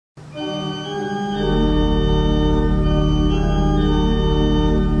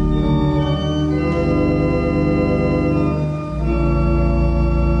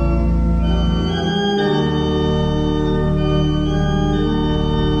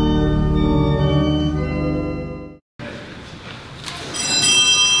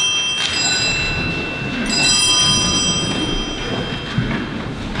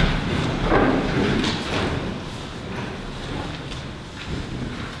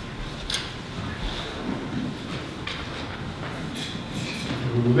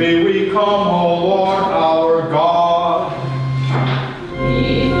Truly we come, O Lord our God.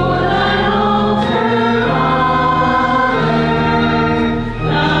 Before thine altar honor,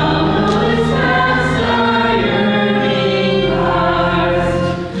 thou knowest best our yearning hearts.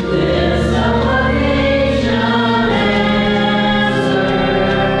 This supplication answer,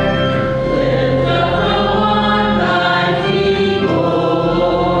 lift up from thy people,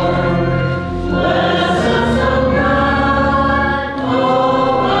 Lord. Bless us, O God, O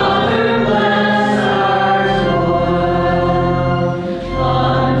Father, bless our toil.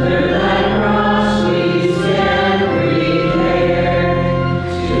 Under thy cross we stand prepared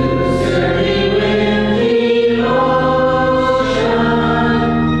to serve thee with devotion.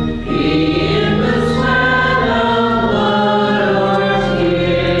 Be it the sweat of blood or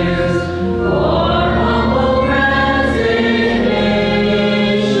tears, or humble resignation.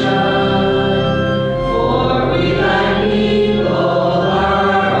 For we thy people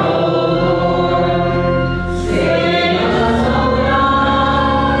are, O Lord. Save us, O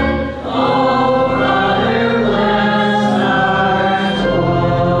God, O Father, bless our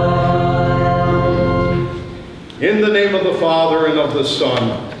toil. In the name of the Father, and of the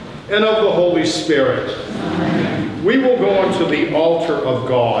Son, and of the Holy Spirit, we will go unto the altar of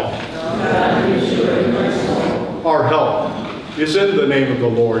God. Our help is in the name of the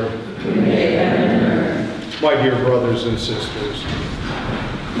Lord. My dear brothers and sisters,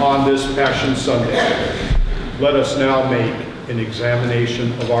 on this Passion Sunday, let us now make an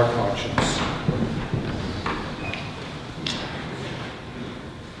examination of our conscience.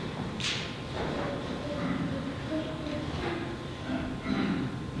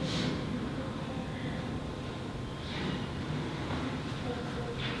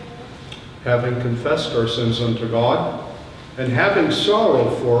 Having confessed our sins unto God, and having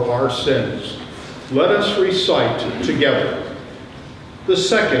sorrow for our sins, let us recite together the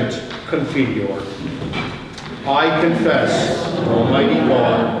second Confiteor. I confess, Almighty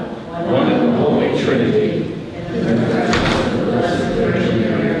God, one in the Holy Trinity, in the presence of the Blessed Virgin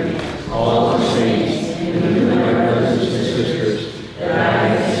Mary, all the saints, and my brothers and sisters, that I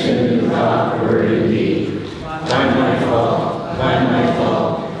have sinned in thought, word, and deed, by my fault, by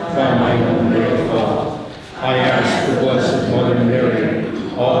my own great fault. I ask the Blessed Mother Mary,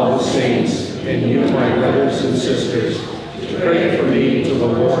 all the saints, and you, my brothers and sisters, to pray for me to the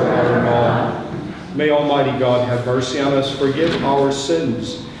Lord our God. May Almighty God have mercy on us, forgive our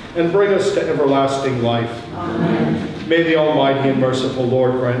sins, and bring us to everlasting life. Amen. May the Almighty and merciful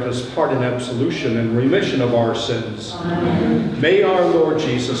Lord grant us pardon, absolution, and remission of our sins. Amen. May our Lord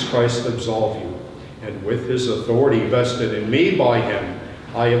Jesus Christ absolve you, and with his authority vested in me by him,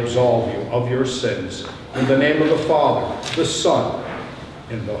 I absolve you of your sins. In the name of the Father, the Son,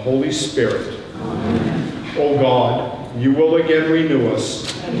 and the Holy Spirit. Amen. O God, you will again renew us.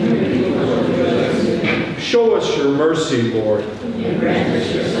 Show us your mercy, Lord. And grant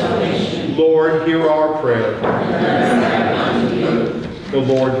us your salvation. Lord, hear our prayer. And let us unto you. The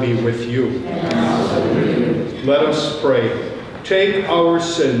Lord be with you. And also with you. Let us pray. Take our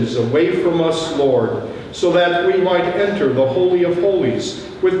sins away from us, Lord, so that we might enter the Holy of Holies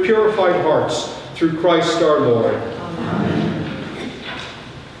with purified hearts through Christ our Lord. Amen.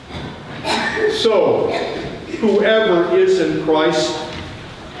 So, whoever is in Christ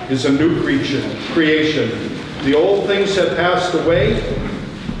is a new creation. The old things have passed away.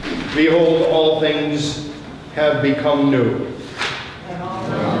 Behold, all things have become new.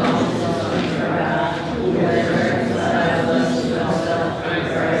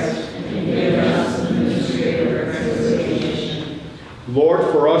 Lord,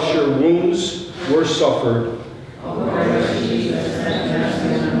 for us your wounds were suffered.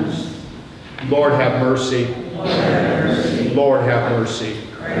 Lord, have mercy. Lord, have mercy.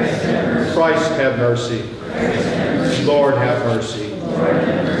 Christ, have mercy. Lord, have mercy.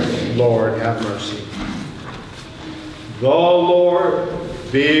 Lord, have mercy. The Lord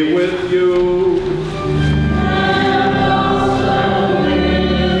be with you.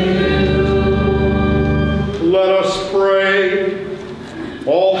 Let us pray.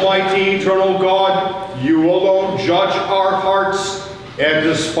 Almighty, eternal God, you alone judge our hearts, and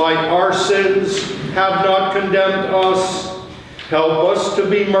despite our sins, have not condemned us. Help us to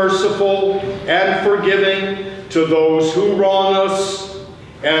be merciful and forgiving to those who wrong us,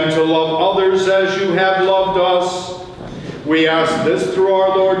 and to love others as you have loved us. We ask this through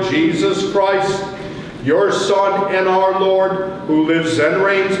our Lord Jesus Christ, your Son and our Lord, who lives and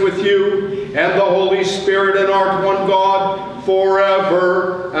reigns with you, and the Holy Spirit, and art one God,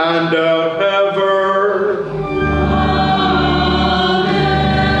 forever and ever. Amen.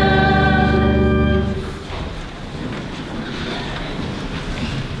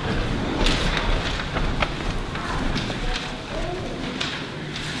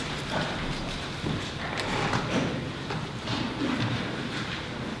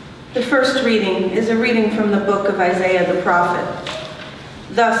 The first reading is a reading from the book of Isaiah the prophet.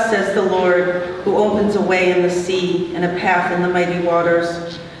 Thus says the Lord, who opens a way in the sea and a path in the mighty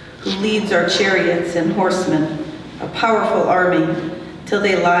waters, who leads our chariots and horsemen, a powerful army, till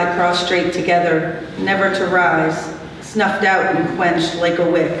they lie prostrate together, never to rise, snuffed out and quenched like a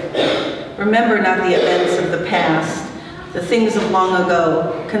wick. Remember not the events of the past, the things of long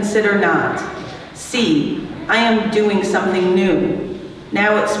ago, consider not. See, I am doing something new.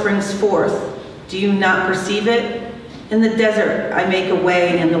 Now it springs forth. Do you not perceive it? In the desert I make a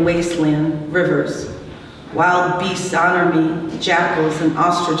way, in the wasteland, rivers. Wild beasts honor me, jackals and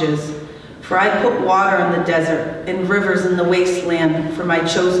ostriches. For I put water in the desert and rivers in the wasteland for my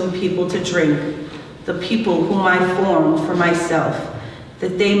chosen people to drink, the people whom I formed for myself,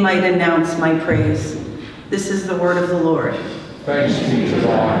 that they might announce my praise. This is the word of the Lord. Thanks be to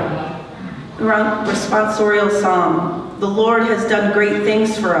God. Responsorial Psalm. The Lord has done great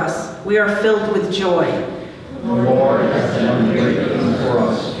things for us. We are filled with joy. The Lord has done great things for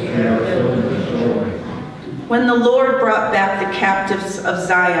us. We are filled with joy. When the Lord brought back the captives of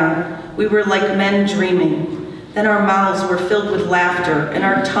Zion, we were like men dreaming. Then our mouths were filled with laughter and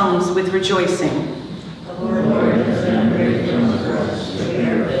our tongues with rejoicing. The Lord has done great things for us. We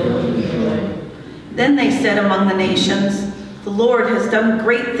are filled with joy. Then they said among the nations, the Lord has done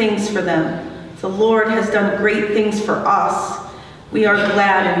great things for them. The Lord has done great things for us. We are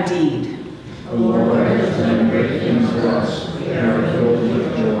glad indeed. The Lord has done great things for us. We are filled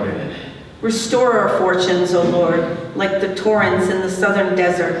with joy. Restore our fortunes, O Lord, like the torrents in the southern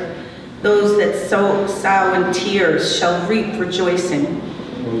desert. Those that sow in tears shall reap rejoicing.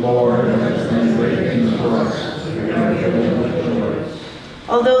 The Lord has done great things for us. We are filled with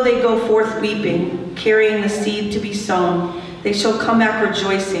joy. Although they go forth weeping, carrying the seed to be sown, they shall come back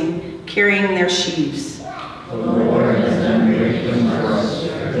rejoicing, carrying their sheaves. The Lord has done great things for us.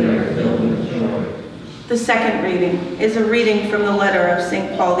 We are filled with joy. The second reading is a reading from the letter of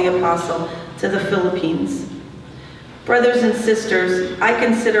St. Paul the Apostle to the Philippines. Brothers and sisters, I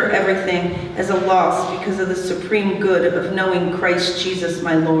consider everything as a loss because of the supreme good of knowing Christ Jesus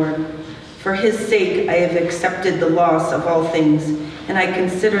my Lord. For his sake I have accepted the loss of all things, and I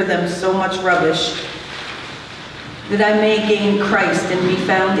consider them so much rubbish that I may gain Christ and be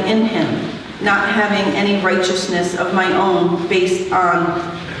found in him, not having any righteousness of my own based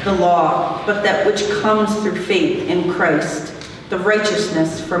on the law, but that which comes through faith in Christ, the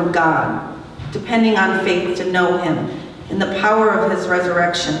righteousness from God, depending on faith to know him, in the power of his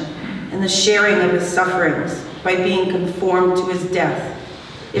resurrection, and the sharing of his sufferings, by being conformed to his death,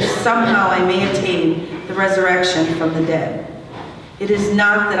 if somehow I may attain the resurrection from the dead. It is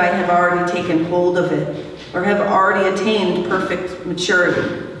not that I have already taken hold of it, or have already attained perfect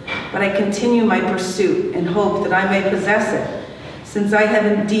maturity, but I continue my pursuit and hope that I may possess it, since I have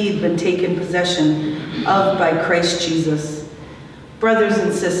indeed been taken possession of by Christ Jesus. Brothers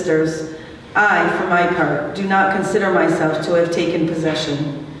and sisters, I, for my part, do not consider myself to have taken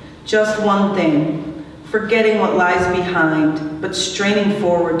possession. Just one thing, forgetting what lies behind, but straining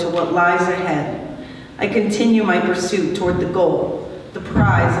forward to what lies ahead. I continue my pursuit toward the goal, the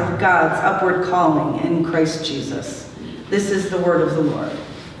prize of God's upward calling in Christ Jesus. This is the word of the Lord.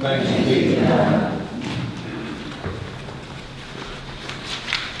 Thanks be to God.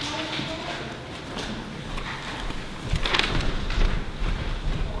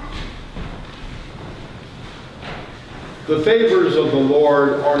 The favors of the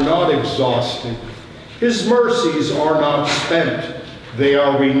Lord are not exhausted. His mercies are not spent. They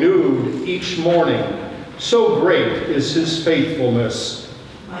are renewed each morning. So great is his faithfulness.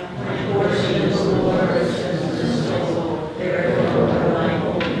 My portion is the Lord, says the soul. Therefore will I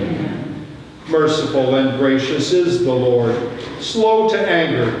hope in him. Merciful and gracious is the Lord, slow to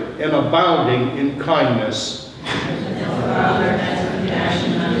anger and abounding in kindness. As the Father has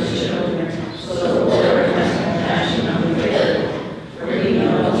compassion on his children, so the Lord has compassion on the wicked. For he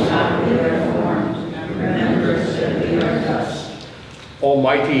knows how we are formed, and remembers that we are dust.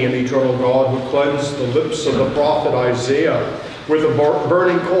 Almighty and eternal God, who cleansed the lips of the prophet Isaiah, with a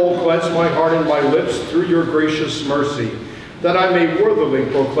burning coal cleanse my heart and my lips through your gracious mercy, that I may worthily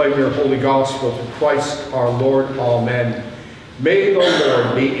proclaim your holy gospel to Christ our Lord. Amen. May the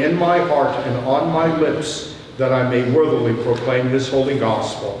Lord be in my heart and on my lips, that I may worthily proclaim his holy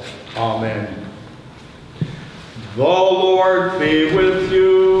gospel. Amen. The Lord be with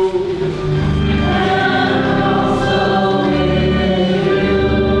you.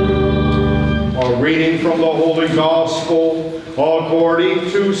 A reading from the Holy Gospel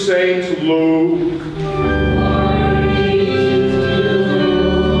according to St. Luke.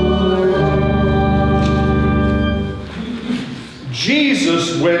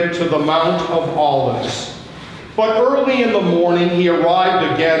 Jesus went to the Mount of Olives. But early in the morning he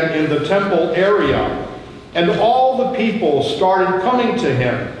arrived again in the temple area, and all the people started coming to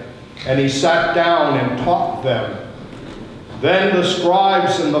him, and he sat down and taught them. Then the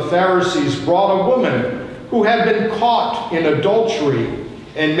scribes and the Pharisees brought a woman who had been caught in adultery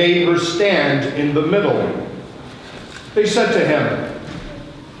and made her stand in the middle. They said to him,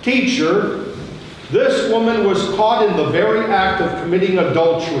 "Teacher, this woman was caught in the very act of committing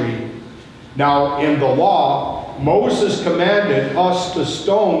adultery. Now in the law, Moses commanded us to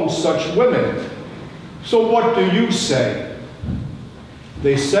stone such women. So what do you say?"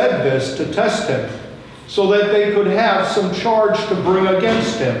 They said this to test him, so that they could have some charge to bring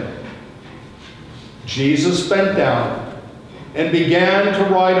against him. Jesus bent down and began to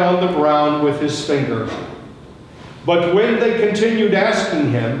write on the ground with his finger. But when they continued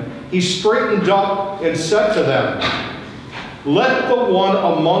asking him, he straightened up and said to them, "Let the one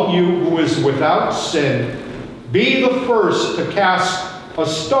among you who is without sin be the first to cast a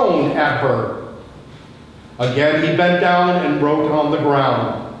stone at her." Again he bent down and wrote on the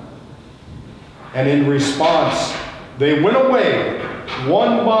ground. And in response, they went away,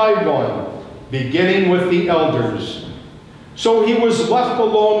 one by one, beginning with the elders. So he was left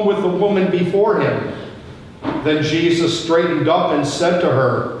alone with the woman before him. Then Jesus straightened up and said to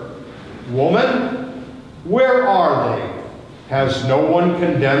her, "Woman, where are they? Has no one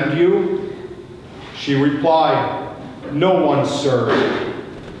condemned you?" She replied, "No one, sir."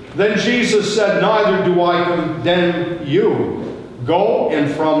 Then Jesus said, "Neither do I condemn you. Go,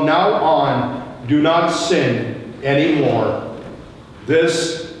 and from now on, do not sin anymore."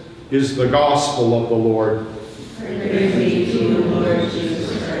 This is the gospel of the Lord. Praise be to you, Lord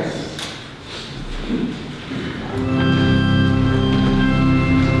Jesus Christ.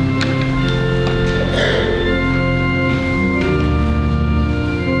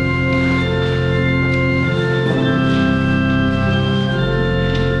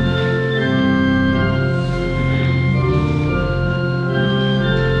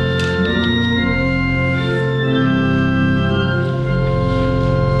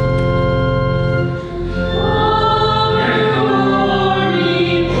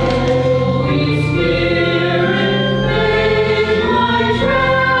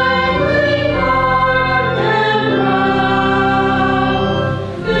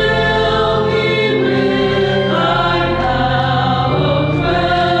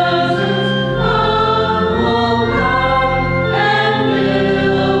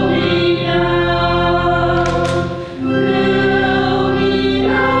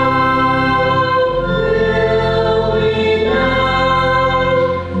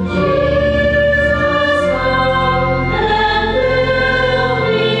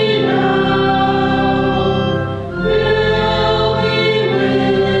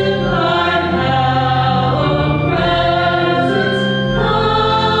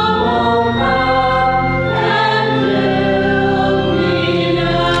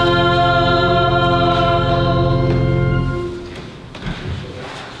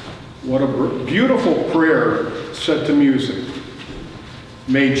 Set to music.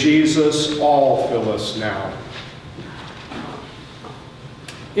 May Jesus all fill us now.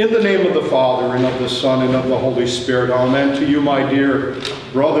 In the name of the Father, and of the Son, and of the Holy Spirit, amen. To you, my dear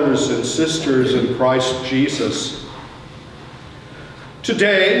brothers and sisters in Christ Jesus.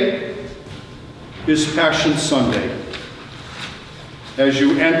 Today is Passion Sunday. As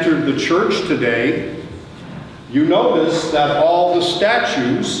you entered the church today, you notice that all the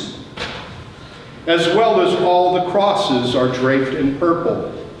statues, as well as all the crosses, are draped in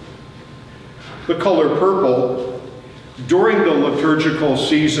purple. The color purple, during the liturgical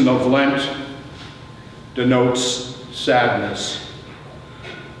season of Lent, denotes sadness.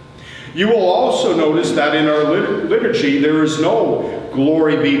 You will also notice that in our liturgy there is no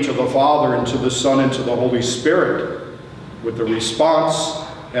 "Glory be to the Father, and to the Son, and to the Holy Spirit," with the response,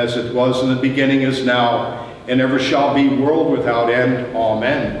 "As it was in the beginning, is now, and ever shall be, world without end.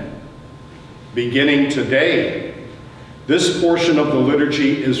 Amen." Beginning today, this portion of the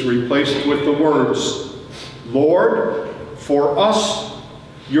liturgy is replaced with the words, "Lord, for us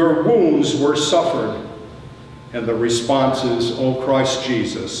your wounds were suffered." And the response is, "O Christ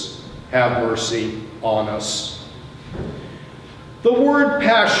Jesus, have mercy on us." The word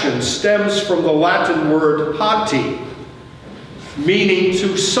passion stems from the Latin word pati, meaning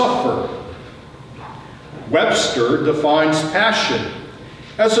to suffer. Webster defines passion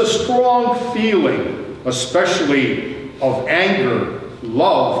as a strong feeling, especially of anger,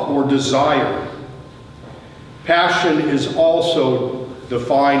 love, or desire. Passion is also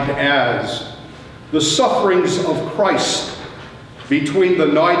defined as the sufferings of Christ between the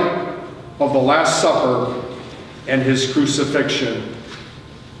night of the Last Supper and his crucifixion.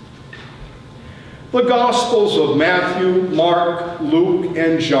 The Gospels of Matthew, Mark, Luke,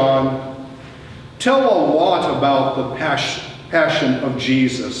 and John tell a lot about the passion of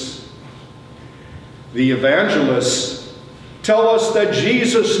Jesus. The evangelists tell us that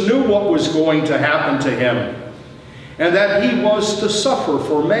Jesus knew what was going to happen to him and that he was to suffer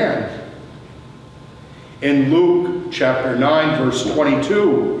for man. In Luke chapter 9, verse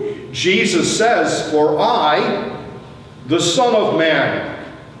 22, Jesus says, "For I, the Son of Man,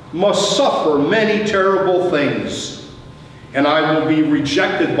 must suffer many terrible things, and I will be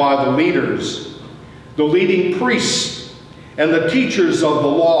rejected by the leaders, the leading priests, and the teachers of the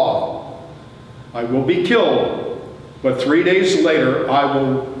law. I will be killed, but 3 days later I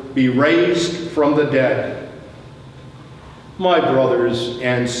will be raised from the dead." My brothers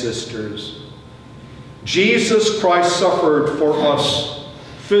and sisters, Jesus Christ suffered for us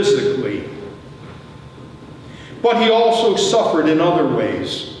physically, but he also suffered in other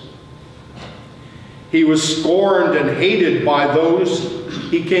ways. He was scorned and hated by those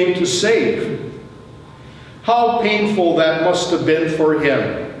he came to save. How painful that must have been for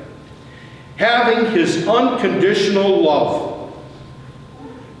him, having his unconditional love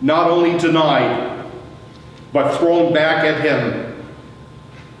not only denied, but thrown back at him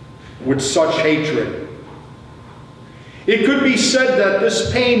with such hatred. It could be said that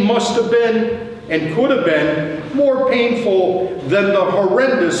this pain must have been and could have been more painful than the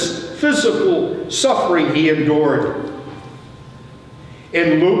horrendous physical suffering he endured.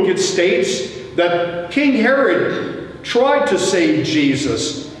 In Luke it states that King Herod tried to save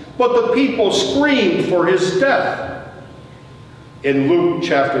Jesus, but the people screamed for his death. In Luke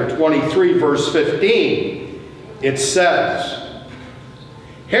chapter 23, verse 15, it says,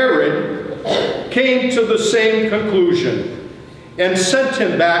 Herod came to the same conclusion and sent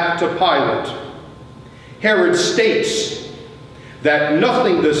him back to Pilate. Herod states that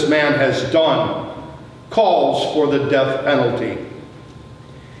nothing this man has done calls for the death penalty.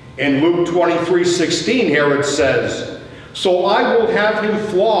 In Luke 23:16, Herod says, "So I will have him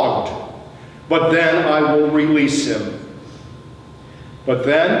flogged, but then I will release him." But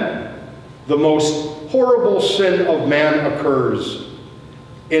then the most horrible sin of man occurs.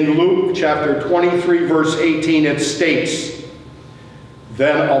 In Luke chapter 23, verse 18, it states,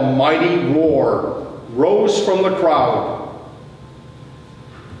 "Then a mighty roar rose from the crowd,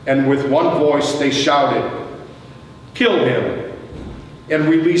 and with one voice they shouted, 'Kill him and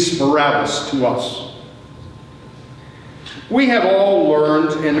release Barabbas to us.'" We have all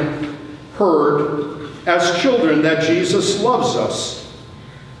learned and heard as children that Jesus loves us.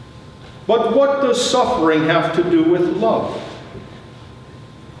 But what does suffering have to do with love?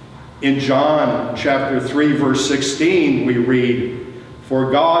 In John chapter 3, verse 16, we read,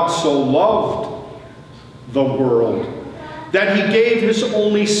 "For God so loved the world that he gave his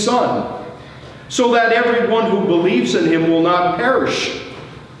only Son, so that everyone who believes in him will not perish,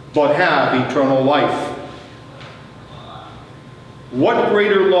 but have eternal life." What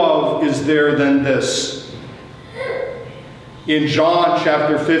greater love is there than this? In John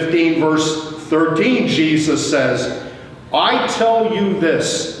chapter 15, verse 13, Jesus says, "I tell you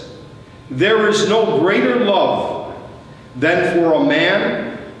this, there is no greater love than for a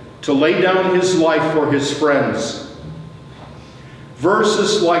man to lay down his life for his friends."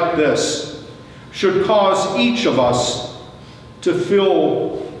 Verses like this should cause each of us to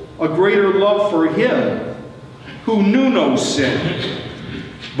feel a greater love for him who knew no sin,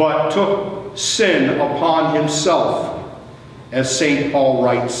 but took sin upon himself, as St. Paul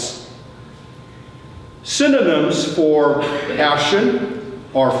writes. Synonyms for passion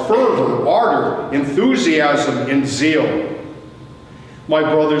are fervor, ardor, enthusiasm, and zeal. My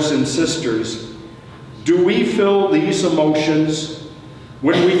brothers and sisters, do we feel these emotions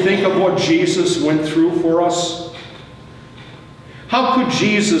when we think of what Jesus went through for us? How could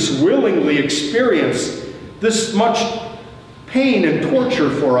Jesus willingly experience this much pain and torture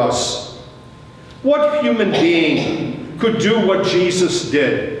for us? What human being could do what Jesus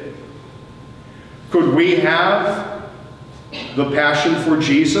did? Could we have the passion for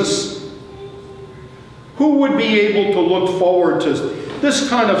Jesus? Who would be able to look forward to this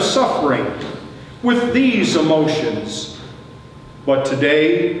kind of suffering with these emotions? But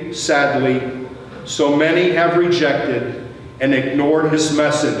today, sadly, so many have rejected and ignored his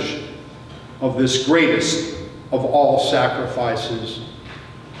message of this greatest of all sacrifices.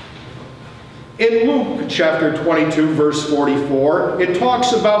 In Luke chapter 22, verse 44, it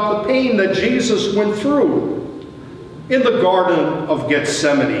talks about the pain that Jesus went through in the Garden of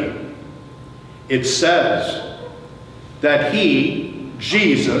Gethsemane. It says that he,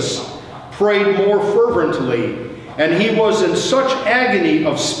 Jesus, prayed more fervently, and he was in such agony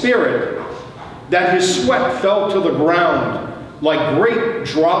of spirit that his sweat fell to the ground like great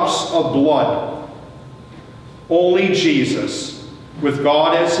drops of blood. Only Jesus, with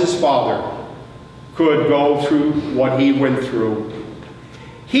God as his Father, could go through what he went through.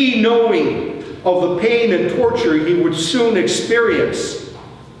 He, knowing of the pain and torture he would soon experience,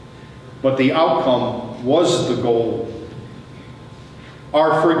 but the outcome was the goal.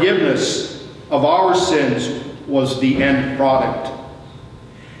 Our forgiveness of our sins was the end product.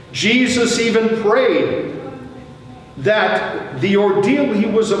 Jesus even prayed that the ordeal he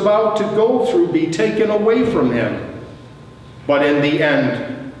was about to go through be taken away from him. But in the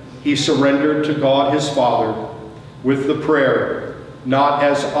end, he surrendered to God his Father with the prayer, "Not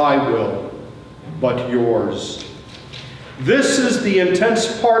as I will, but yours." This is the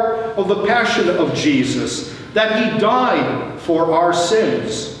intense part of the passion of Jesus, that he died for our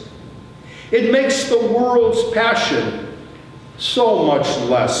sins. It makes the world's passion so much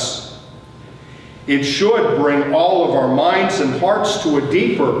less. It should bring all of our minds and hearts to a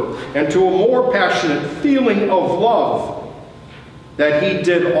deeper and to a more passionate feeling of love, that he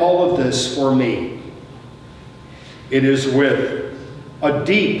did all of this for me. It is with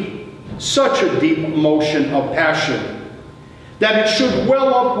such a deep emotion of passion, that it should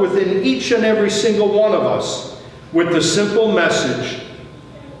well up within each and every single one of us with the simple message,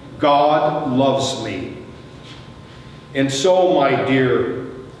 God loves me. And so, my dear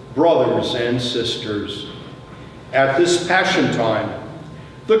brothers and sisters, at this Passion time,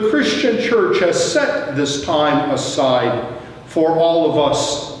 the Christian Church has set this time aside for all of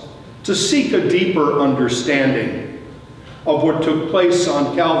us to seek a deeper understanding of what took place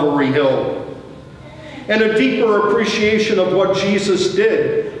on Calvary Hill, and a deeper appreciation of what Jesus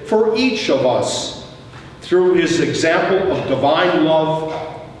did for each of us through his example of divine love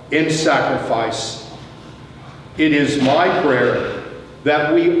and sacrifice. It is my prayer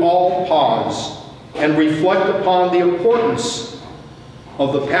that we all pause and reflect upon the importance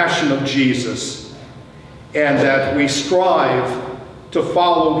of the passion of Jesus, and that we strive to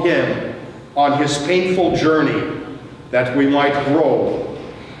follow him on his painful journey, that we might grow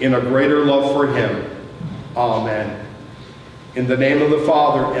in a greater love for him. Amen. In the name of the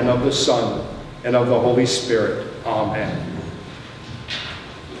Father, and of the Son, and of the Holy Spirit. Amen.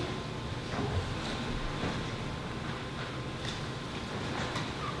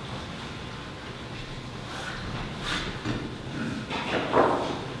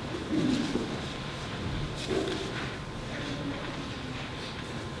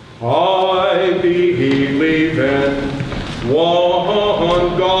 I believe in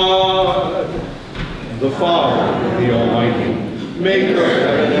one God, the Father, the Almighty, maker of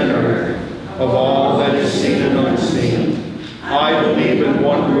heaven and earth, of all that is seen and unseen. I believe in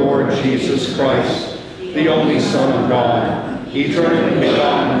one Lord Jesus Christ, the only Son of God, eternally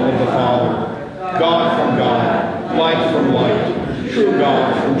begotten of the Father, God from God, light from light, true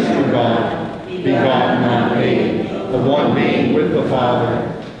God from true God, begotten, not made, the one being with the Father.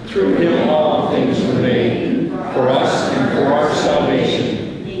 Through him all things were made. For us and for our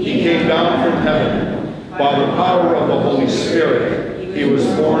salvation, he came down from heaven. By the power of the Holy Spirit, he was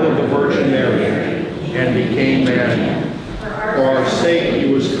born of the Virgin Mary and became man. For our sake,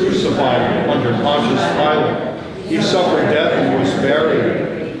 he was crucified under Pontius Pilate. He suffered death and was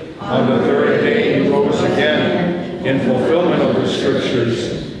buried. On the third day, he rose again in fulfillment of the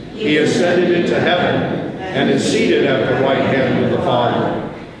Scriptures. He ascended into heaven and is seated at the right hand of the Father.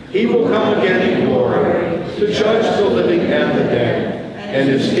 He will come again in glory to judge the living and the dead, and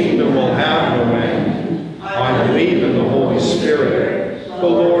his kingdom will have no end. I believe in the Holy Spirit, the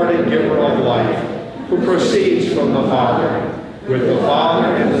Lord and giver of life, who proceeds from the Father. With the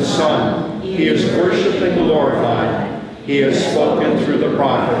Father and the Son, he is worshipped and glorified. He has spoken through the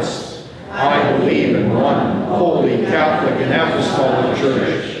prophets. I believe in one holy, Catholic, and Apostolic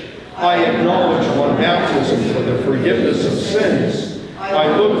Church. I acknowledge one baptism for the forgiveness of sins. I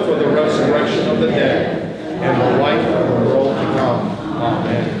look for the resurrection of the dead and the life of the world to come.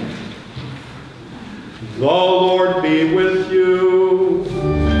 Amen. The Lord be with you.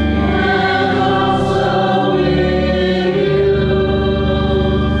 And also with you.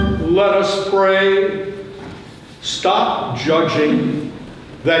 Let us pray. Stop judging,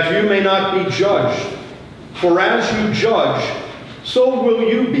 that you may not be judged. For as you judge, so will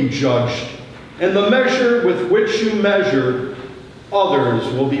you be judged. And the measure with which you measure, others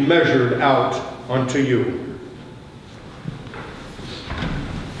will be measured out unto you.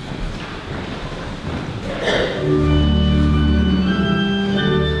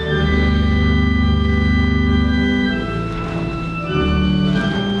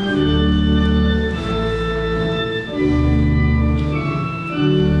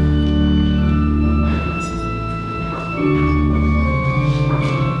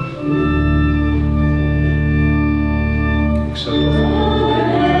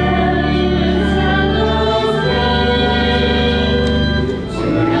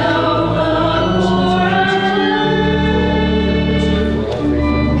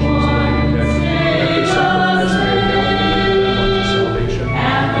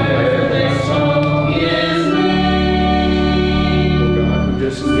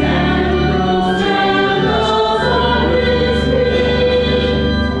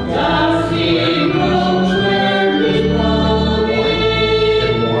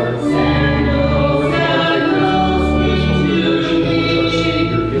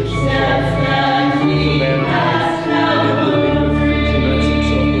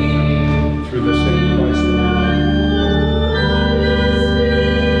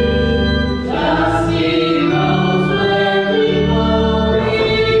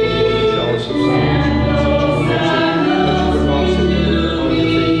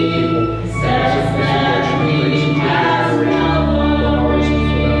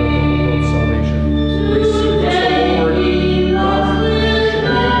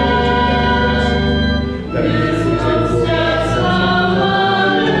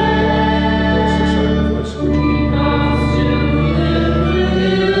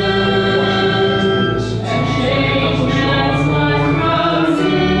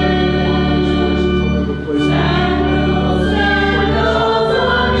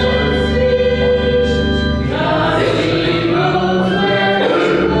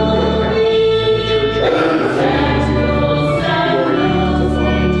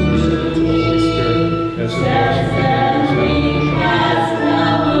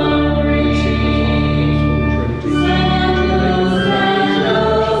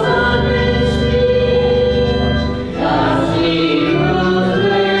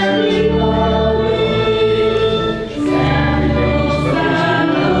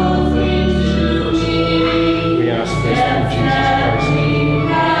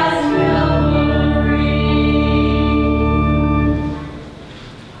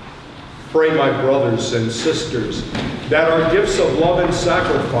 pray, my brothers and sisters, that our gifts of love and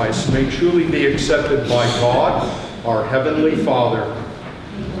sacrifice may truly be accepted by God, our Heavenly Father.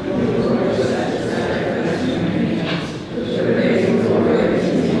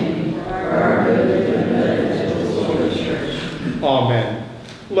 Amen.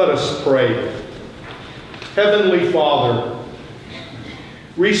 Let us pray. Heavenly Father,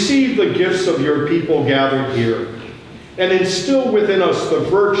 receive the gifts of your people gathered here, and instill within us the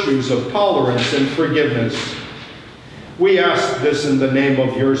virtues of tolerance and forgiveness. We ask this in the name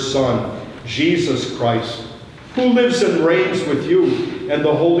of your Son, Jesus Christ, who lives and reigns with you and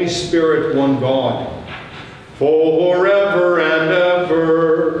the Holy Spirit, one God, forever and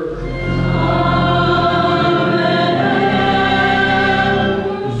ever. Amen.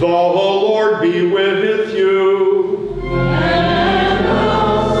 The Lord be with you. And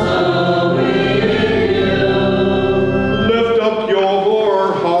also with you. Lift up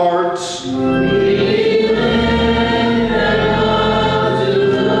your hearts. We lift them up to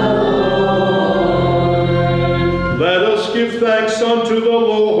the Lord. Let us give thanks unto the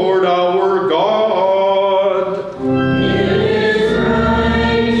Lord our God. It is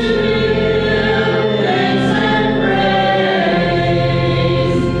right to give thanks and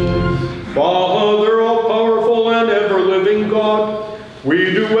praise. Father, all-powerful and ever-living God,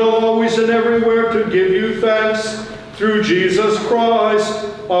 we do well always and everywhere to give you thanks through Jesus Christ,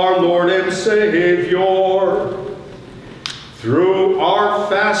 our Lord and Savior. Through our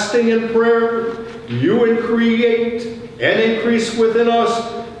fasting and prayer, you create and increase within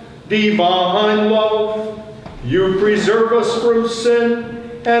us divine love. You preserve us from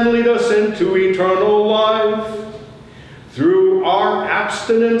sin and lead us into eternal life. Through our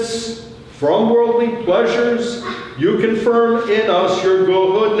abstinence from worldly pleasures, you confirm in us your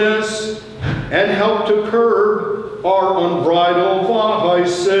goodness and help to curb our unbridled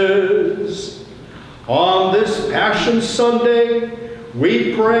vices. On this Passion Sunday,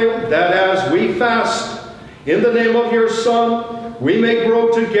 we pray that as we fast in the name of your Son, we may grow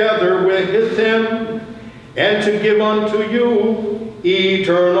together with him and to give unto you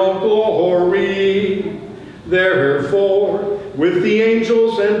eternal glory. Therefore, with the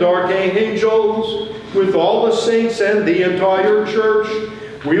angels and archangels, with all the saints and the entire church,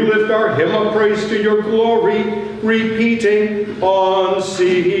 we lift our hymn of praise to your glory, repeating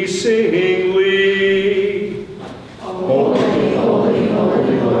unceasingly. Holy, holy,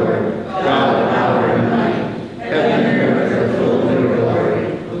 holy Lord, God of power and might, heaven and earth are full of your glory.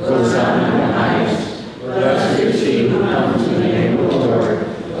 Hosanna in the highest. Blessed is he who comes in the name of the Lord.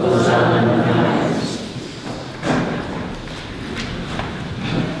 Hosanna in the highest.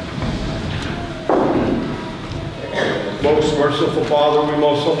 Most merciful Father, we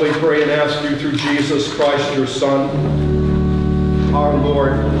most humbly pray and ask you through Jesus Christ, your Son, our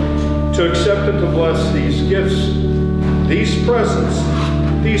Lord, to accept and to bless these gifts, these presents,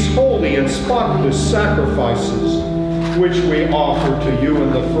 these holy and spotless sacrifices, which we offer to you in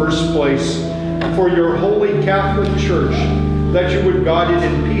the first place for your holy Catholic Church, that you would guide it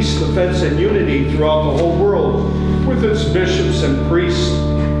in peace, defense, and unity throughout the whole world, with its bishops and priests,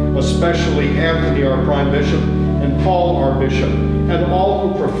 especially Anthony, our prime bishop, and Paul, our bishop, and all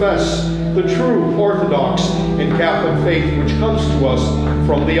who profess the true Orthodox and Catholic faith which comes to us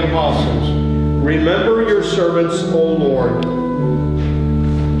from the apostles. Remember your servants, O Lord.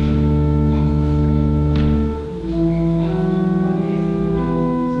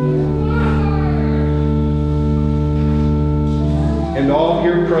 And all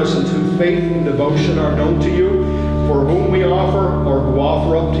here present whose faith and devotion are known to you, for whom we offer or who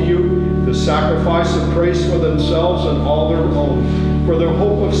offer up to you the sacrifice of praise for themselves and all their own, for their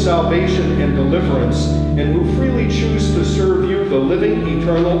hope of salvation and deliverance, and who freely choose to serve you, the living,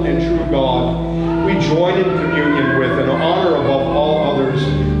 eternal, and true God. We join in communion with and honor above all others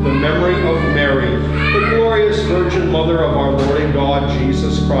the memory of Mary, the glorious Virgin Mother of our Lord and God,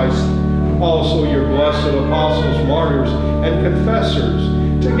 Jesus Christ. Also your blessed apostles, martyrs, and confessors,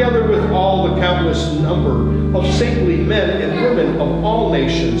 together with all the countless number of saintly men and women of all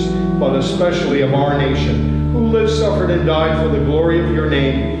nations, but especially of our nation, who lived, suffered, and died for the glory of your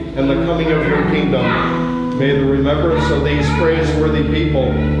name and the coming of your kingdom. May the remembrance of these praiseworthy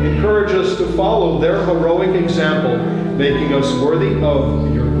people encourage us to follow their heroic example, making us worthy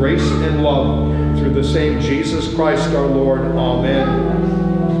of your grace and love. Through the same Jesus Christ our Lord. Amen.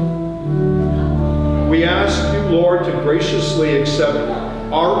 We ask you, Lord, to graciously accept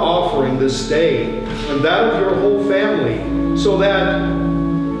our offering this day and that of your whole family, so that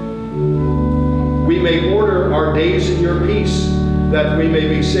we may order our days in your peace, that we may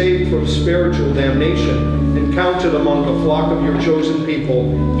be saved from spiritual damnation and counted among the flock of your chosen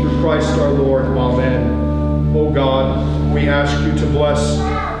people, through Christ our Lord. Amen. O God, we ask you to bless,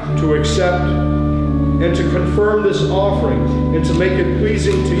 to accept, and to confirm this offering, and to make it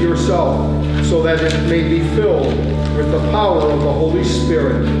pleasing to yourself, so that it may be filled with the power of the Holy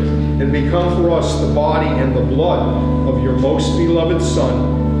Spirit, and become for us the body and the blood of your most beloved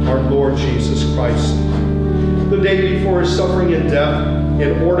Son, our Lord Jesus Christ. The day before his suffering and death,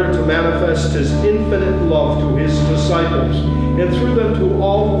 in order to manifest his infinite love to his disciples, and through them to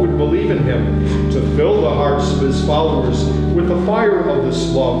all who would believe in him, to fill the hearts of his followers with the fire of this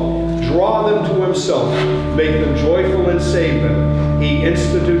love, draw them to himself, make them joyful and save them, he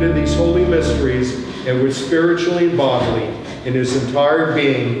instituted these holy mysteries, and with spiritually and bodily, in his entire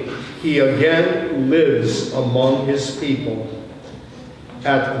being, he again lives among his people.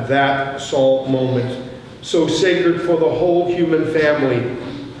 At that solemn moment, so sacred for the whole human family,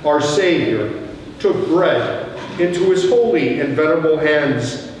 our Savior took bread into his holy and venerable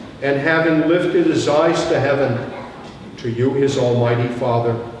hands, and having lifted his eyes to heaven, to you, his almighty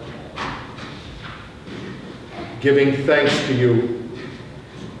Father, giving thanks to you,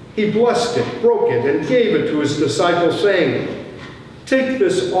 he blessed it, broke it, and gave it to his disciples, saying, "Take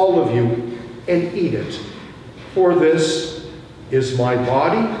this, all of you, and eat it, for this is my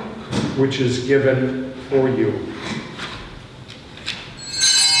body, which is given for you."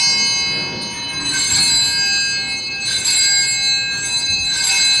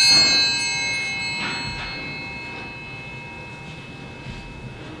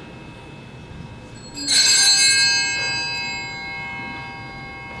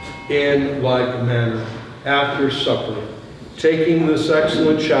 In like manner, after supper, taking this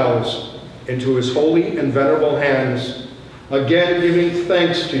excellent chalice into his holy and venerable hands, again giving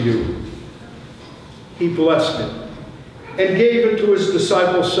thanks to you, he blessed it, and gave it to his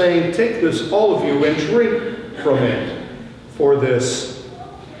disciples, saying, "Take this, all of you, and drink from it, for this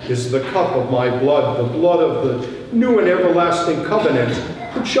is the cup of my blood, the blood of the new and everlasting covenant,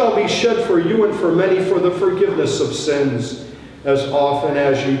 which shall be shed for you and for many for the forgiveness of sins. As often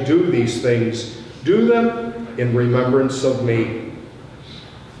as you do these things, do them in remembrance of me."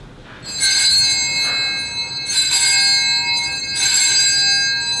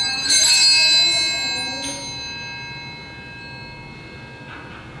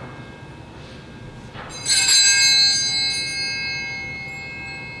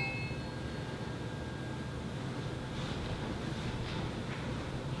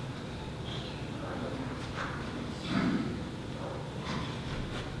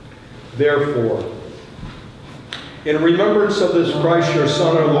 Therefore, in remembrance of this Christ, your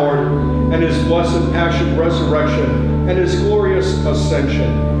Son, our Lord, and his blessed passion, resurrection, and his glorious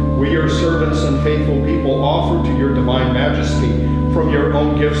ascension, we, your servants and faithful people, offer to your divine majesty from your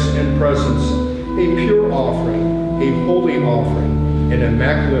own gifts and presents a pure offering, a holy offering, an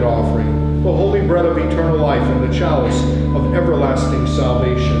immaculate offering, the holy bread of eternal life and the chalice of everlasting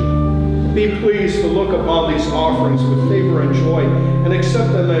salvation. Be pleased to look upon these offerings with favor and joy, and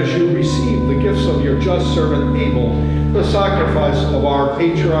accept them as you receive the gifts of your just servant Abel, the sacrifice of our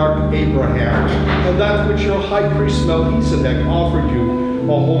patriarch Abraham, and that which your high priest Melchizedek offered you,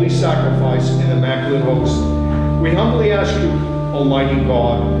 a holy sacrifice and immaculate host. We humbly ask you, Almighty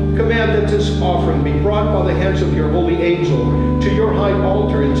God, command that this offering be brought by the hands of your holy angel to your high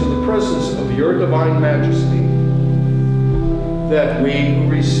altar into the presence of your divine majesty, that we who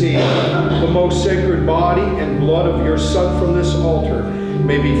receive the most sacred body and blood of your Son from this altar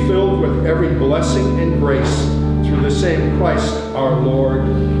may be filled with every blessing and grace through the same Christ our Lord.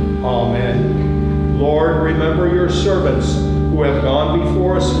 Amen. Lord, remember your servants who have gone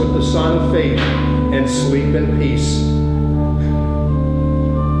before us with the sign of faith, and sleep in peace.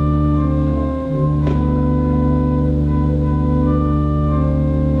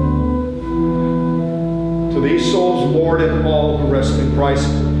 These souls, Lord, and all who rest in Christ,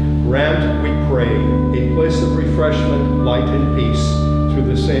 grant, we pray, a place of refreshment, light, and peace, through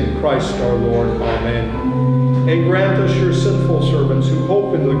the same Christ our Lord. Amen. And grant us, your sinful servants, who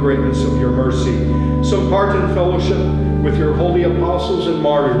hope in the greatness of your mercy, some part in fellowship with your holy apostles and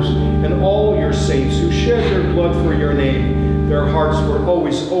martyrs, and all your saints who shed their blood for your name. Their hearts were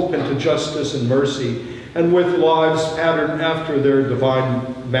always open to justice and mercy, and with lives patterned after their divine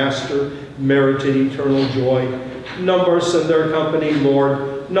Master, merited eternal joy. Number us in their company,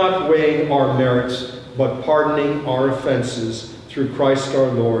 Lord, not weighing our merits, but pardoning our offenses, through Christ our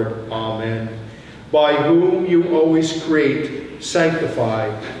Lord. Amen. By whom you always create,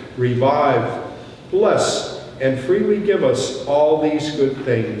 sanctify, revive, bless, and freely give us all these good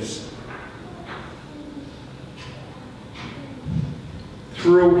things.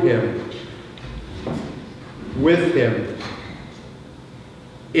 through him, with him,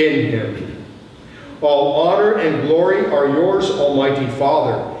 in him. All honor and glory are yours, Almighty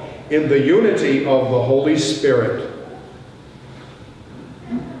Father, in the unity of the Holy Spirit.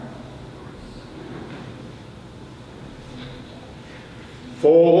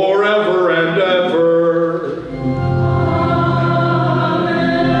 Forever and ever.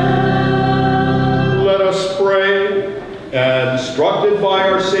 Amen. Let us pray. Instructed by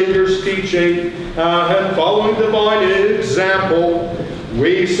our Savior's teaching and following divine example,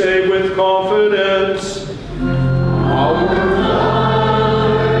 we say with confidence, Our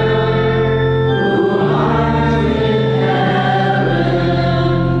Father, who art in heaven,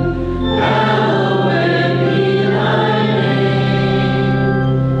 hallowed be thy name.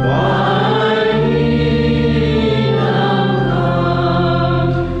 Thy kingdom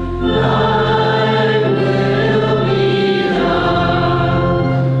come, thy will be done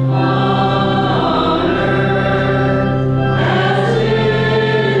on earth as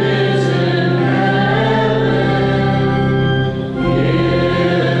it is in heaven.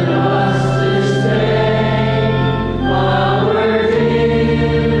 Give us this day our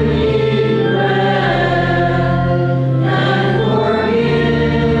daily bread, and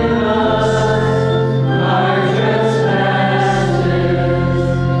forgive us our trespasses,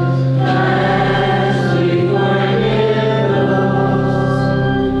 as we forgive those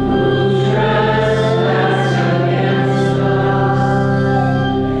who trespass against us.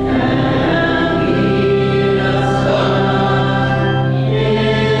 And lead us not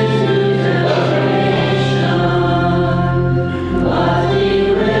into temptation, but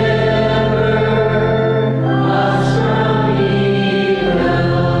deliver us from evil.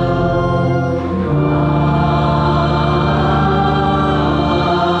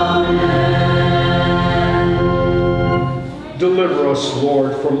 Deliver us,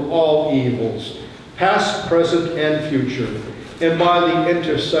 Lord, from all evils, past, present, and future, and by the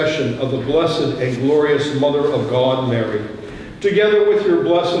intercession of the blessed and glorious Mother of God, Mary, together with your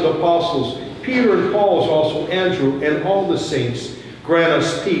blessed apostles, Peter and Paul, as also Andrew, and all the saints, grant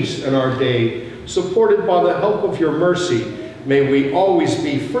us peace in our day. Supported by the help of your mercy, may we always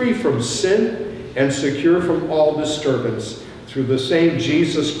be free from sin and secure from all disturbance, through the same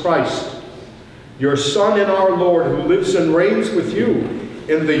Jesus Christ, your Son and our Lord, who lives and reigns with you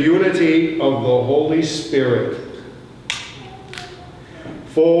in the unity of the Holy Spirit,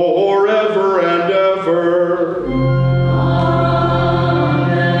 forever and ever. Amen.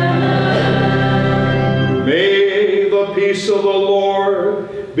 May the peace of the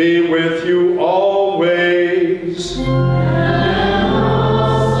Lord be with you always. And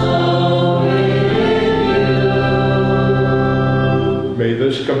also with you. May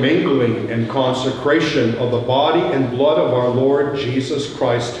this commingling and consecration of the body and blood of our Lord Jesus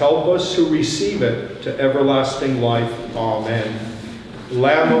Christ help us to receive it to everlasting life. Amen.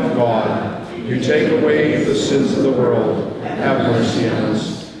 Lamb of God, you take away the sins of the world, have mercy on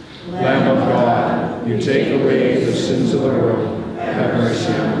us. Lamb of God, you take away the sins of the world, have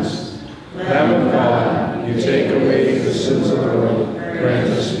mercy on us. Lamb of God, you take away the sins of the world, grant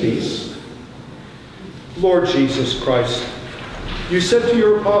us peace. Lord Jesus Christ, you said to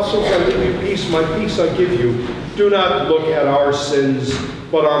your apostles, I leave you peace, my peace I give you. Do not look at our sins,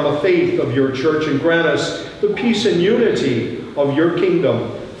 but on the faith of your church, and grant us the peace and unity of your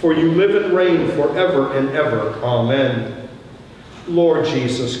kingdom, for you live and reign forever and ever. Amen. Lord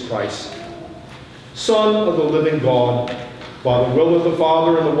Jesus Christ, Son of the living God, by the will of the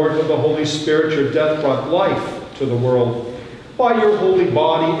Father and the work of the Holy Spirit, your death brought life to the world. By your holy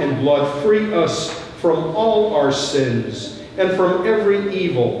body and blood, free us from all our sins and from every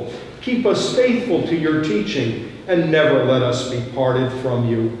evil. Keep us faithful to your teaching, and never let us be parted from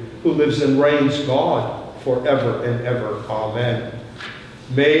you, who lives and reigns, God, forever and ever. Amen.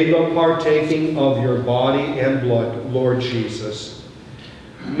 May the partaking of your body and blood, Lord Jesus,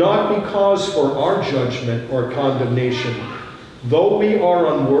 not because for our judgment or condemnation, though we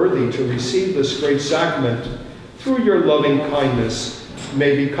are unworthy to receive this great sacrament, through your loving kindness,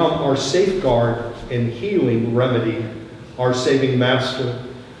 may become our safeguard and healing remedy. Our saving Master,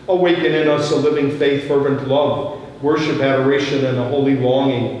 awaken in us a living faith, fervent love, worship, adoration, and a holy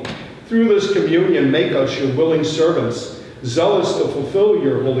longing. Through this communion, make us your willing servants, zealous to fulfill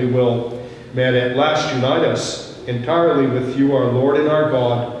your holy will. May it at last unite us entirely with you, our Lord and our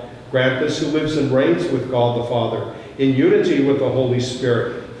God. Grant this, who lives and reigns with God the Father, in unity with the Holy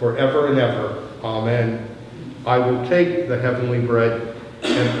Spirit, forever and ever. Amen. I will take the heavenly bread,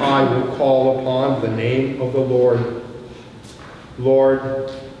 and I will call upon the name of the Lord.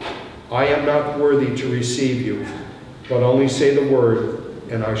 Lord, I am not worthy to receive you, but only say the word,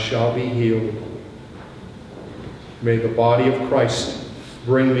 and I shall be healed. May the body of Christ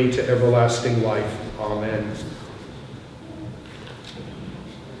bring me to everlasting life. Amen.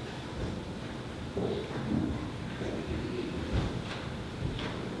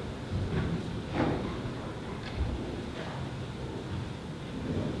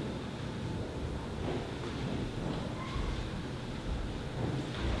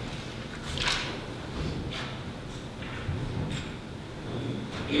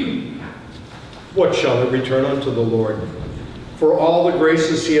 What shall I return unto the Lord? For all the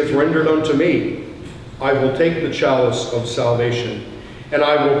graces he hath rendered unto me, I will take the chalice of salvation, and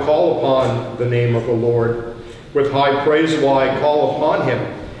I will call upon the name of the Lord. With high praise will I call upon him,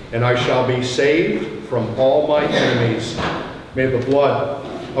 and I shall be saved from all my enemies. May the blood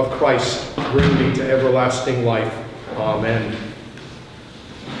of Christ bring me to everlasting life. Amen.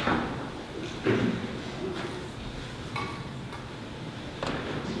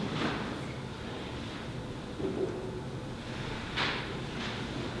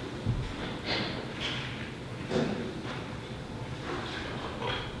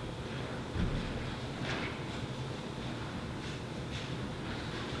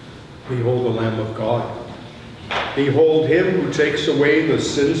 Behold the Lamb of God. Behold him who takes away the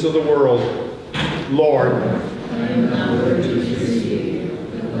sins of the world. Lord, I am not worthy to receive you,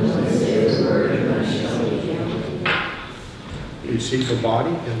 but only say the word, and I shall be healed. receive the body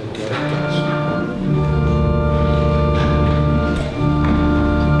and the blood of Christ.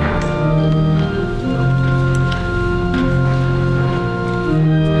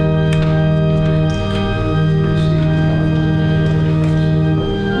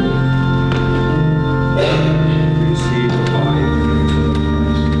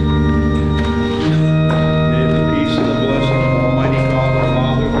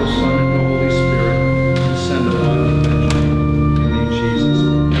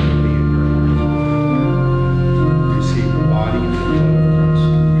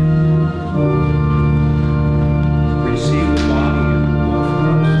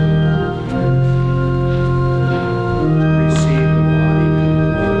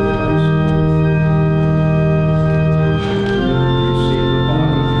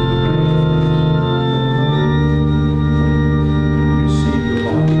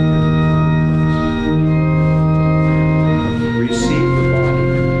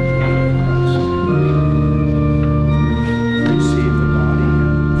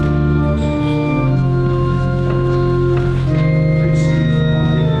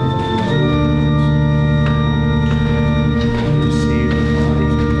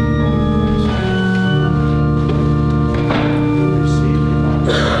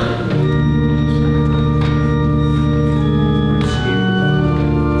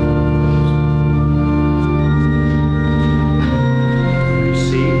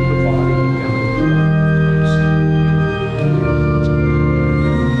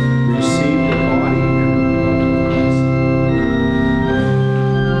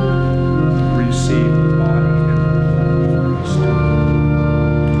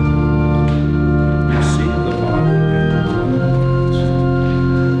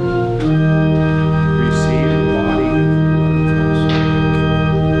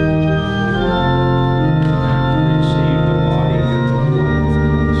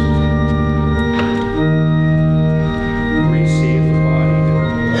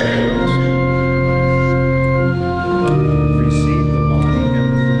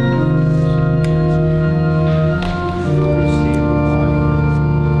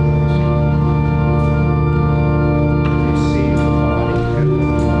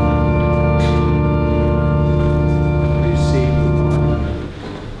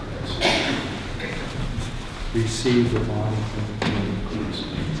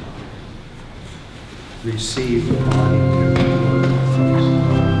 Receive the body and the blood of Christ. Receive the body and the blood of Christ. Receive the body and the blood of Christ.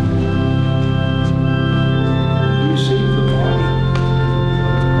 The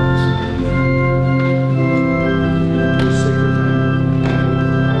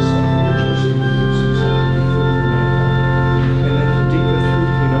sacred lamb, and then the deep and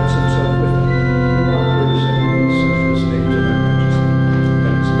truth unites himself with them. Our prayers and our sinful state to thy majesty,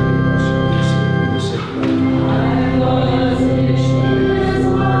 and as many of us shall receive the sacred lamb. I was in his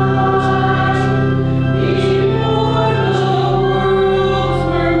life before the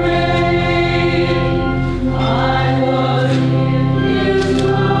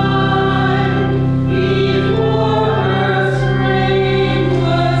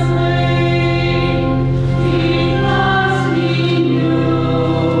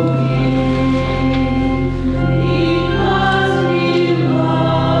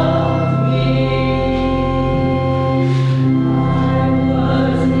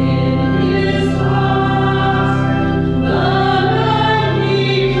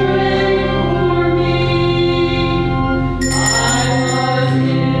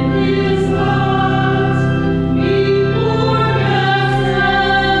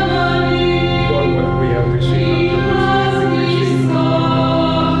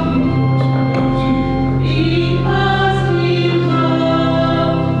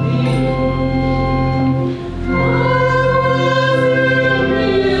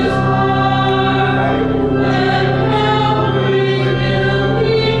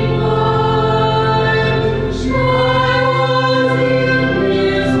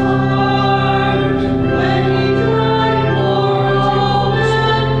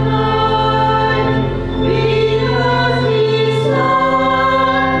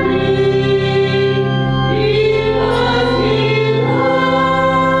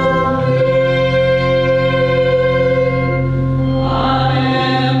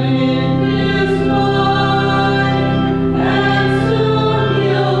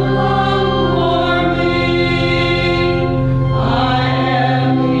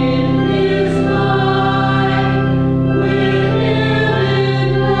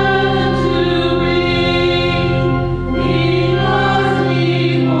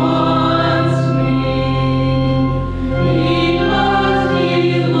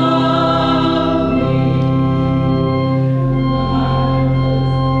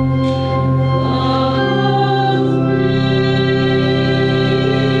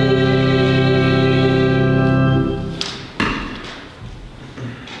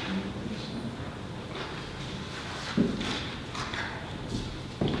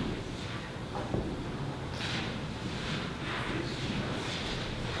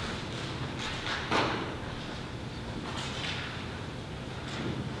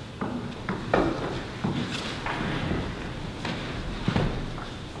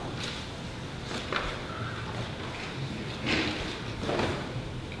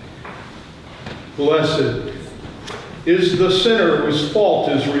Blessed is the sinner whose fault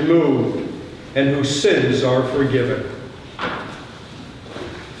is removed and whose sins are forgiven.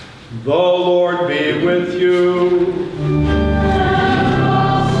 The Lord be with you. And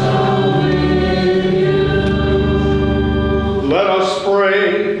also with you. Let us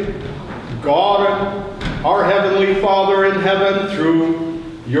pray. God, our Heavenly Father in heaven, through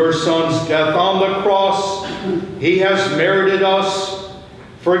your Son's death on the cross, he has merited us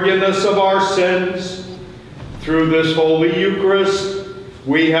forgiveness of our sins. Through this Holy Eucharist,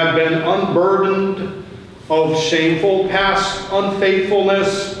 we have been unburdened of shameful past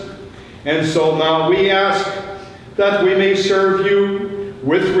unfaithfulness. And so now we ask that we may serve you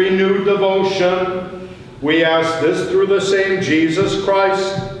with renewed devotion. We ask this through the same Jesus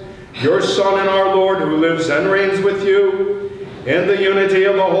Christ, your Son and our Lord, who lives and reigns with you in the unity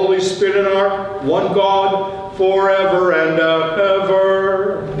of the Holy Spirit and our one God, forever and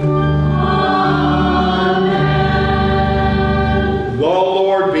ever. Amen. The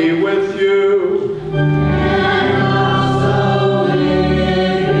Lord be with you. And also with you.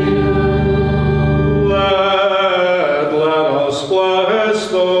 Let us bless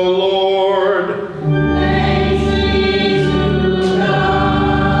the Lord. Thanks be to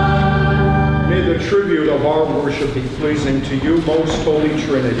God. May the tribute of our worship be pleasing to you, most holy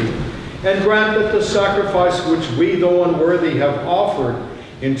Trinity, and grant that the sacrifice which we, though unworthy, have offered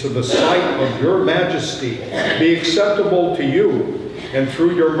into the sight of your majesty be acceptable to you, and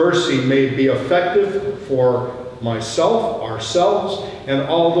through your mercy may be effective for myself, ourselves, and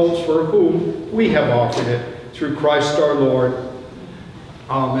all those for whom we have offered it, through Christ our Lord.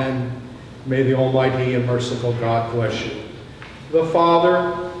 Amen. May the Almighty and merciful God bless you, the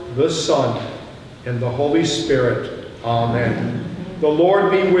Father, the Son, and the Holy Spirit. Amen. The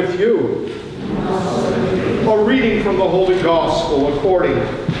Lord be with you. A reading from the Holy Gospel according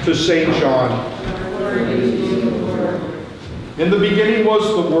to St. John. In the beginning was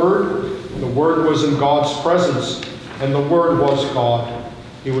the Word was in God's presence, and the Word was God.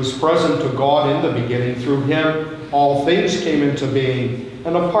 He was present to God in the beginning. Through him all things came into being,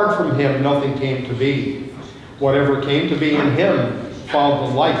 and apart from him nothing came to be. Whatever came to be in him found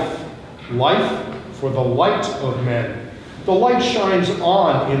the life for the light of men. The light shines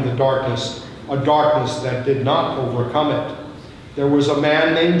on in the darkness, a darkness that did not overcome it. There was a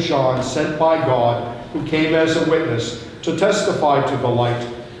man named John, sent by God, who came as a witness to testify to the light,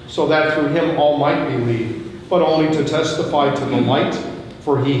 so that through him all might believe, but only to testify to the light,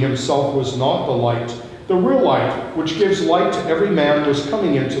 for he himself was not the light. The real light, which gives light to every man, was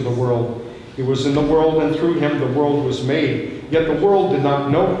coming into the world. He was in the world, and through him the world was made, yet the world did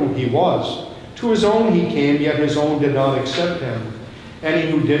not know who he was. To his own he came, yet his own did not accept him.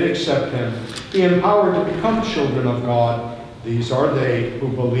 Any who did accept him, he empowered to become children of God. These are they who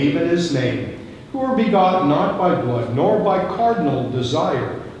believe in his name, who were begotten not by blood, nor by carnal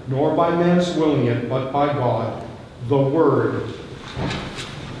desire, nor by man's willing it, but by God. The Word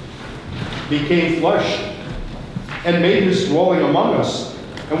became flesh and made his dwelling among us,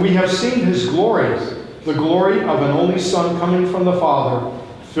 and we have seen his glory, the glory of an only Son coming from the Father,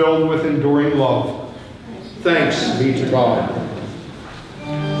 filled with enduring love. Thanks be to God.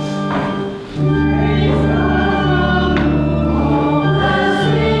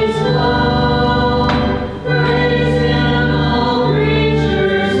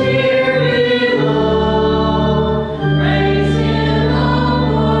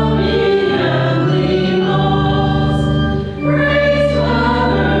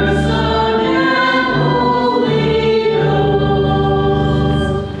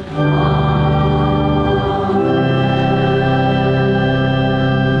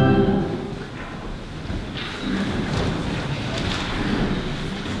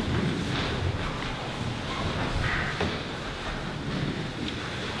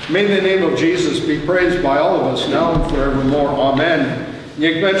 May the name of Jesus be praised by all of us now and forevermore. Amen.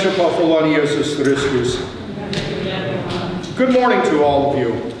 Niech będzie pochwalony Jezus Chrystus. Good morning to all of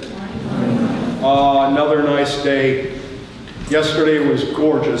you. Another nice day. Yesterday was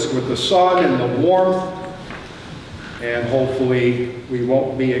gorgeous with the sun and the warmth, and hopefully we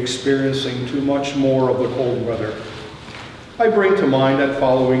won't be experiencing too much more of the cold weather. I bring to mind that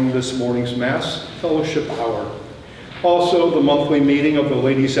following this morning's Mass, fellowship hour. Also, the monthly meeting of the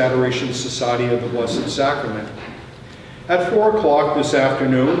Ladies' Adoration Society of the Blessed Sacrament. At 4 o'clock this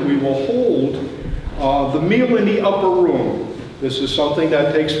afternoon, we will hold the meal in the upper room. This is something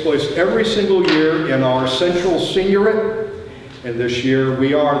that takes place every single year in our Central Signorate, and this year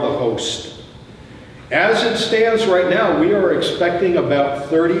we are the host. As it stands right now, we are expecting about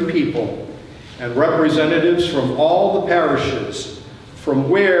 30 people and representatives from all the parishes from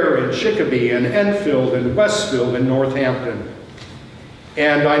Ware and Chicopee and Enfield and Westfield and Northampton.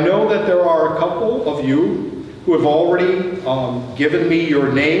 And I know that there are a couple of you who have already given me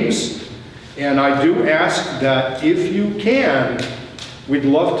your names, and I do ask that if you can, we'd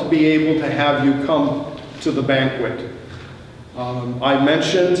love to be able to have you come to the banquet. I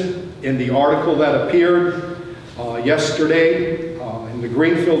mentioned in the article that appeared yesterday in the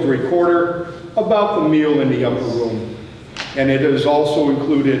Greenfield Recorder about the meal in the upper room. And it is also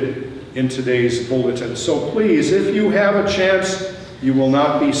included in today's bulletin. So please, if you have a chance, you will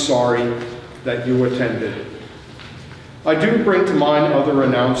not be sorry that you attended. I do bring to mind other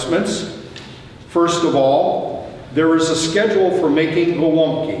announcements. First of all, there is a schedule for making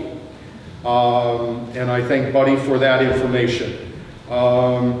Gowonki. And I thank Buddy for that information.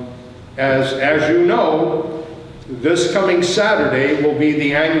 As you know, this coming Saturday will be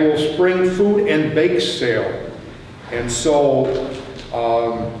the annual Spring Food and Bake Sale. And so,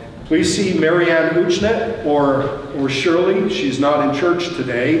 please see Marianne Uchnet or Shirley. She's not in church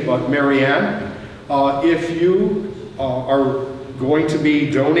today, but Marianne, if you are going to be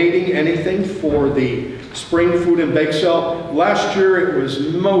donating anything for the Spring Food and Bake Sale. Last year it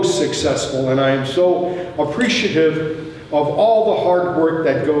was most successful, and I am so appreciative of all the hard work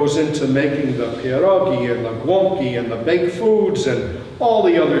that goes into making the pierogi and the gwonki and the baked foods and all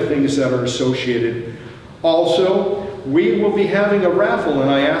the other things that are associated. Also, we will be having a raffle, and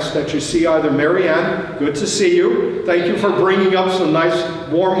I ask that you see either Marianne, good to see you, thank you for bringing up some nice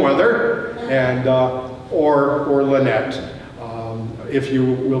warm weather, and or Lynette, if you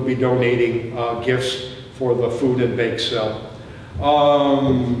will be donating gifts for the food and bake sale.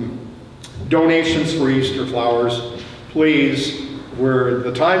 Donations for Easter flowers, please.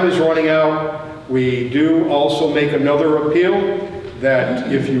 The time is running out. We do also make another appeal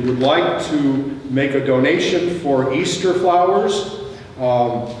that if you would like to make a donation for Easter flowers,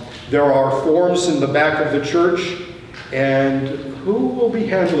 there are forms in the back of the church. And who will be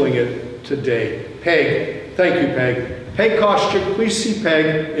handling it today? Peg. Thank you, Peg. Peg Koschik, please see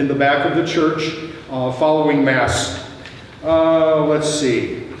Peg in the back of the church following Mass. Let's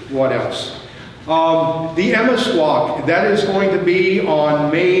see, what else? The Emmaus Walk, that is going to be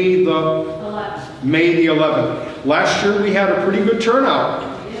on May the 11th. Last year we had a pretty good turnout.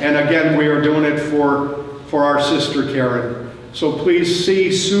 And again, we are doing it for our sister Karen. So please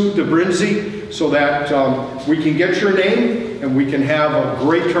see Sue DeBrinzi so that we can get your name and we can have a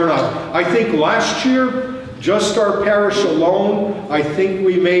great turnout. I think last year, just our parish alone, I think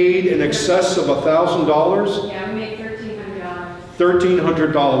we made in excess of $1,000. Yeah, we made $1,300.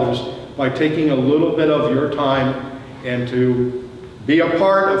 $1,300 by taking a little bit of your time and to be a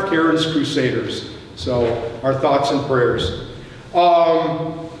part of Karen's Crusaders. So our thoughts and prayers.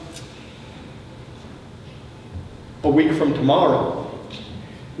 A week from tomorrow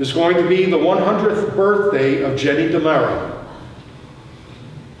is going to be the 100th birthday of Jenny DeMara.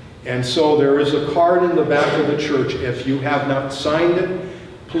 And so there is a card in the back of the church. If you have not signed it,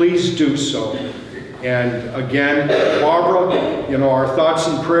 please do so. And again, Barbara, you know, our thoughts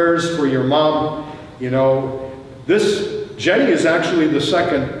and prayers for your mom. You know, Jenny is actually the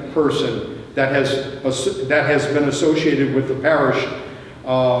second person that has been associated with the parish.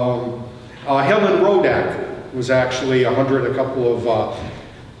 Helen Rodak was actually 100 a couple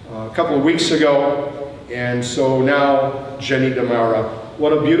of weeks ago, and so now Jenny DeMara.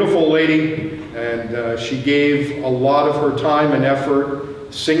 What a beautiful lady, and she gave a lot of her time and effort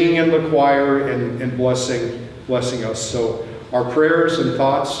singing in the choir and blessing us. So our prayers and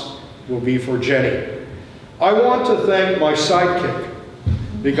thoughts will be for Jenny. I want to thank my sidekick,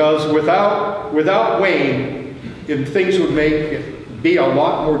 because without Wayne, things would be a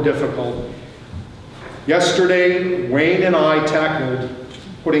lot more difficult. Yesterday, Wayne and I tackled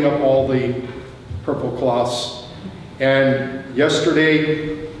putting up all the purple cloths. And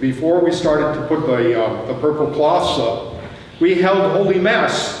yesterday, before we started to put the purple cloths up, we held Holy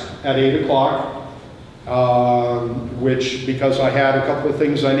Mass at 8 o'clock, which, because I had a couple of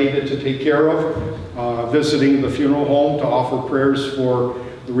things I needed to take care of, visiting the funeral home to offer prayers for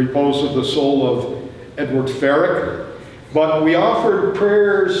the repose of the soul of Edward Farrick. But we offered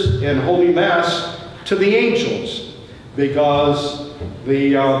prayers in Holy Mass to the angels, because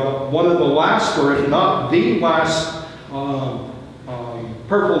one of the last, or if not the last,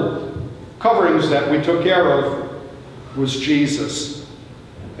 purple coverings that we took care of was Jesus.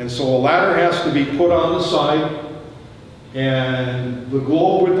 And so a ladder has to be put on the side, and the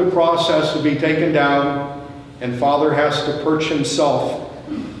globe with the cross has to be taken down, and Father has to perch himself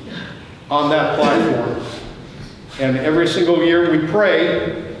on that platform. And every single year we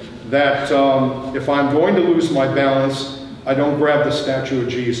pray that if I'm going to lose my balance, I don't grab the statue of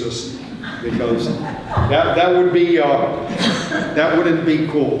Jesus, because that wouldn't be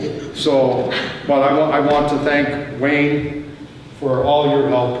cool. So, but I want to thank Wayne for all your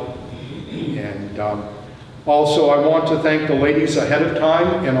help, and also I want to thank the ladies ahead of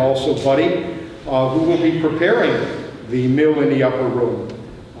time, and also Buddy, who will be preparing the meal in the upper room.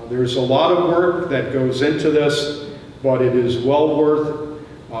 There's a lot of work that goes into this, but it is well worth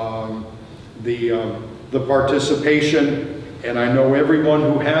the participation. And I know everyone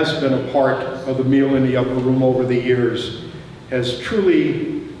who has been a part of the meal in the upper room over the years has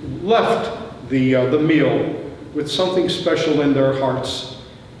truly left the meal with something special in their hearts.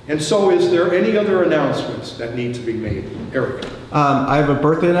 And so, is there any other announcements that need to be made? Eric. I have a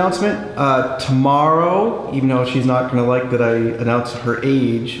birthday announcement. Tomorrow, even though she's not going to like that I announce her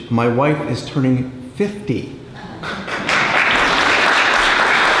age, my wife is turning 50.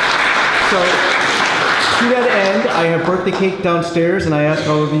 So, to that end, I have birthday cake downstairs, and I ask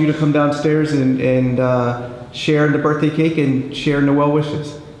all of you to come downstairs and share in the birthday cake and share in the well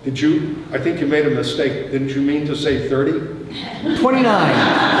wishes. Did you? I think you made a mistake. Didn't you mean to say 30? 29.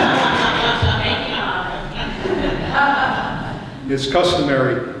 It's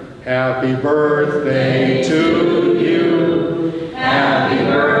customary. Happy birthday to you. Happy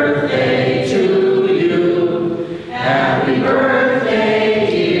birthday to you. Happy birthday,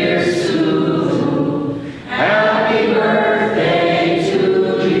 dear Sue. Happy birthday to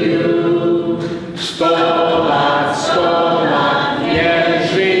you. Stolat, stolat, nie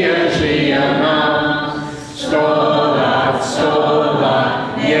żyje nam. Stolat,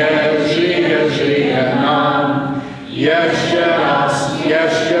 stolat, nie żyje nam. Jeszcze raz, nie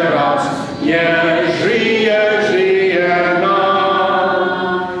żyje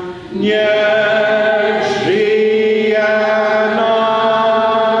nam, nie żyje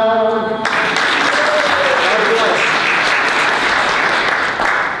nam. God bless.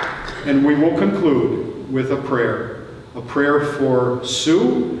 And we will conclude with a prayer for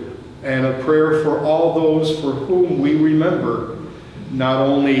Sue, and a prayer for all those for whom we remember, not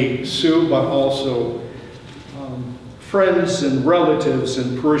only Sue, but also friends and relatives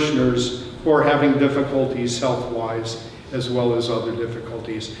and parishioners who are having difficulties health-wise, as well as other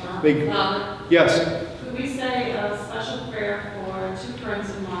difficulties. Yes? Could we say a special prayer for two friends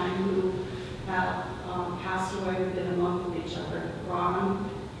of mine who have passed away within a month of each other, Ron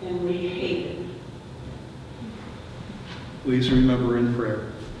and Lee Hayden? Please remember in prayer.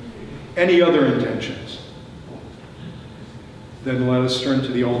 Any other intentions? Then let us turn to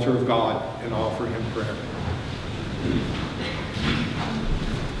the altar of God and offer him prayer.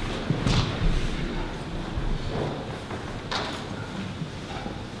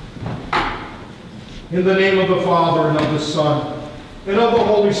 In the name of the Father, and of the Son, and of the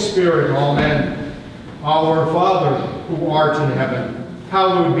Holy Spirit, amen. Our Father, who art in heaven,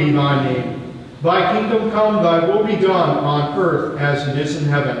 hallowed be thy name. Thy kingdom come, thy will be done on earth as it is in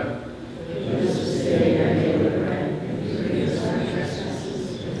heaven. Give us this day our daily bread, and forgive us our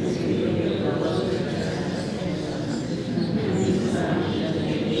trespasses, as we forgive those who trespass against us. And lead us not into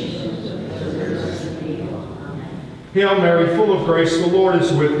temptation, but deliver us from evil. Amen. Hail Mary, full of grace, the Lord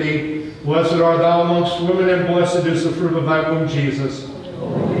is with thee. Blessed art thou amongst women, and blessed is the fruit of thy womb, Jesus.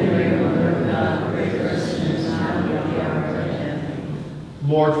 Holy Mary, Mother of God, pray for us sinners now and at the hour of our death.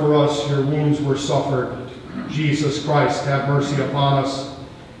 Lord, for us your wounds were suffered. Jesus Christ, have mercy upon us.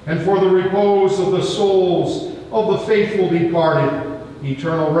 And for the repose of the souls of the faithful departed,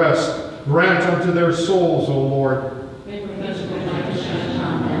 eternal rest grant unto their souls, O Lord.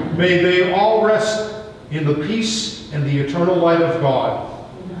 May they all rest in the peace and the eternal light of God.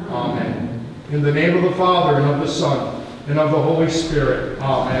 Amen. In the name of the Father, and of the Son, and of the Holy Spirit.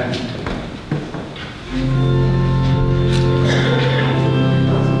 Amen.